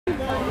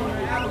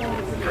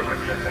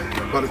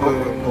About to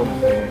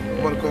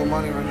call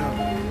money right now.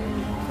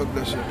 Fuck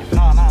that shit.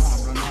 Nah, bro.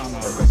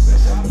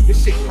 This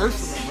shit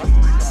personal, bro.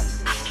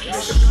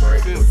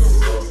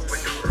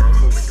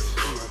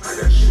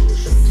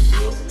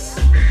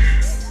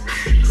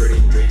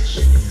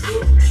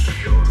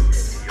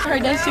 I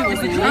heard that shit was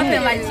lit. I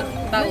feel like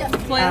about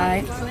 12.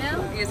 Right.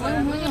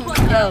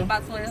 12? Yo.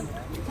 About 12.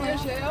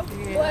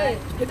 What?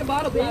 Get the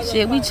bottle, bitch.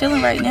 Shit, we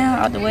chilling right now,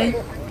 out the way.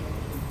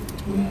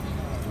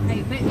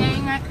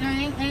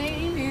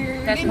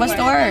 What's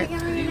the word?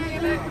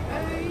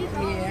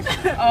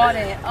 Yeah.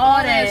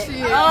 All that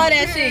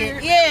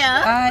shit.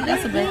 Yeah. Alright,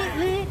 that's a bit.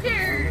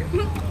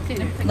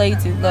 Love you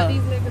too. Love.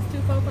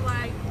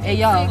 Hey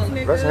y'all.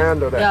 Let's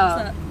handle that.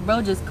 Y'all,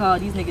 bro just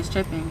called. These niggas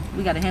tripping.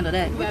 We gotta handle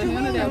that.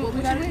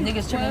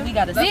 Niggas tripping. We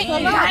gotta spin.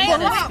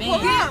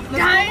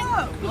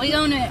 We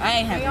on it. I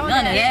ain't having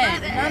none of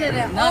that.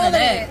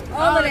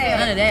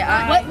 None of that.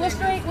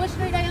 What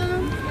street they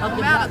on? Up the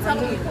block.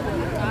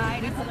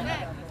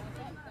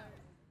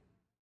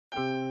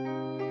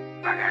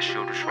 I got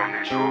shooters from the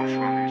door.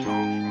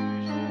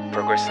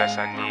 Progress as I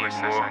need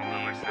more.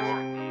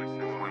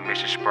 We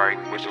mission Sprite.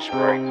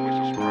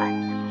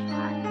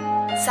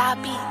 Side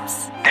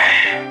beats.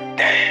 Damn.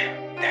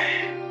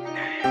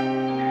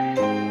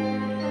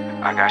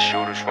 I got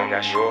shooters from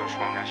that door.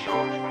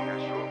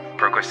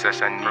 Progress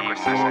as I need more.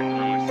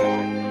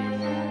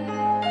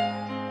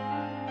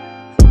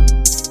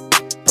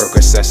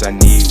 Progress as I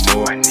need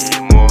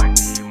more.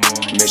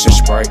 Mission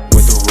Sprite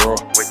with the raw.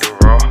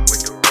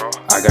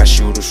 I got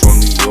shooters from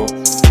New York.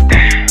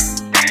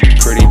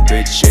 Pretty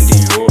bitch in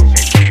Dior.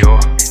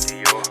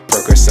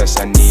 Percocets,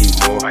 I need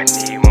more.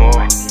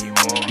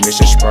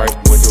 Mission Sprite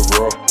with the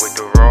raw.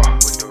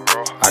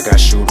 I got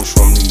shooters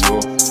from New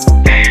York.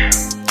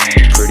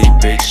 Pretty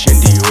bitch in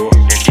Dior.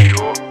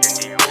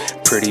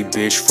 Pretty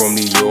bitch from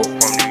New York.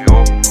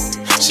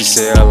 She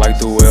said I like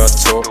the way I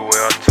talk.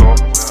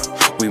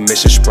 We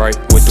Mission Sprite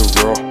with the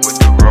raw.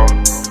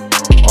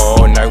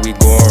 All night we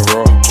going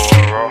raw.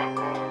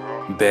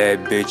 Bad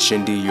bitch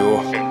in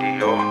Dior.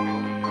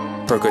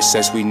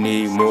 Percocets, we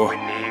need more.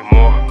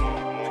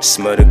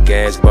 Smell the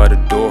gas by the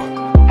door.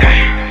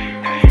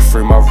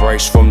 Free my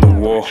rights from the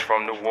war.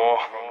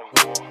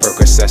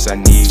 Percocets, I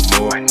need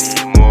more.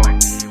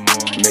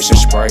 Mission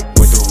Sprite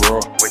with the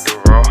raw.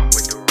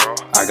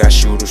 I got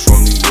shooters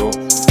from New York.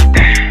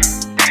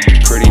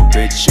 Pretty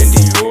bitch in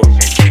Dior.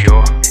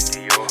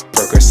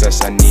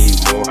 Percocets, I need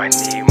more.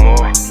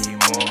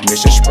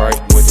 Mission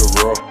Sprite with the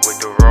raw.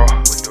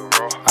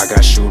 I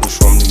got shooters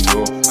from New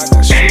York.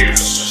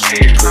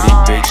 Pretty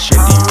bitch in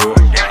Dior.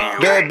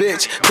 Bad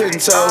bitch, pigeon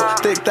toe,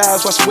 thick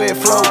thighs, watch the way it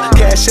flow.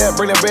 Cash out,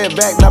 bring that bread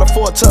back, not a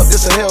 4-tuck,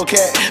 this a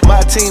Hellcat.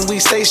 My team, we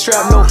stay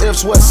strapped, no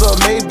ifs, what's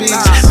up, maybes.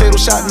 Fatal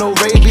shot, no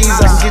rabies,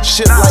 I can get you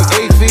shit like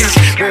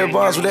AVs. Red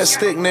bonds with that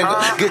stick, nigga.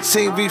 Get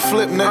team V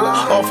flip, nigga.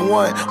 All for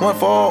one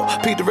for all.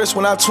 Peep the wrist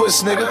when I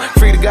twist, nigga.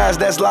 Free the guys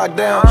that's locked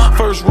down.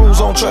 First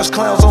rules, on trust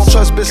clowns, on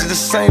trust bitches, it's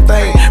the same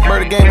thing.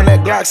 Murder game in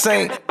that Glock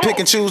saint. Pick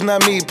and choose,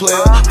 not me, player.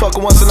 Fuck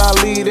her once and I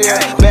leave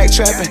there. Back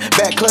trapping,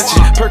 back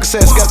clutching.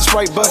 Percocets got the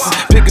Sprite bustin'.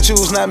 Pick and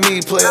choose, not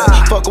me, player.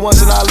 Fuck her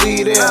once and I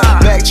leave there.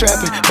 Back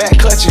trapping, back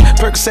clutching.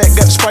 Percocet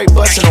got the Sprite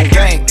bustin' on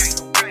gang.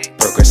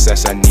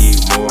 Percocets, I need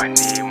more.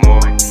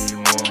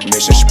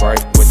 Mission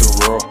Sprite with the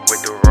raw.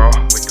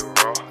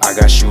 I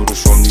got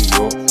shooters from New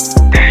York.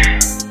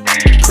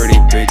 Pretty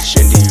bitch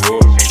in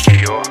Dior.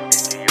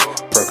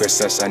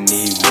 Percocets, I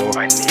need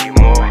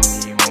more.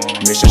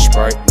 Mission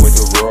Sprite with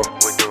the raw.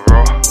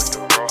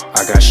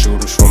 I got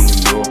shooters from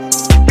New York.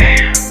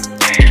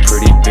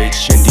 Pretty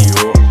bitch in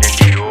Dior.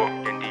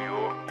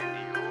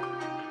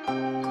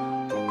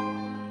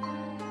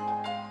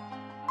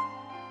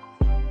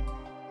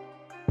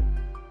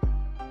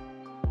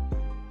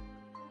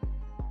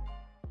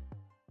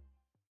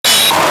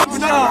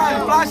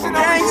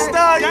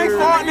 Gangsta, you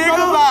fought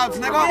nigga vibes,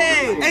 nigga.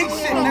 Ain't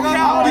shit, nigga.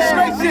 We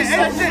straight shit,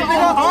 ain't shit,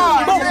 nigga.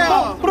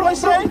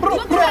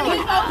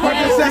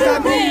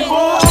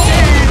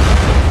 Hard.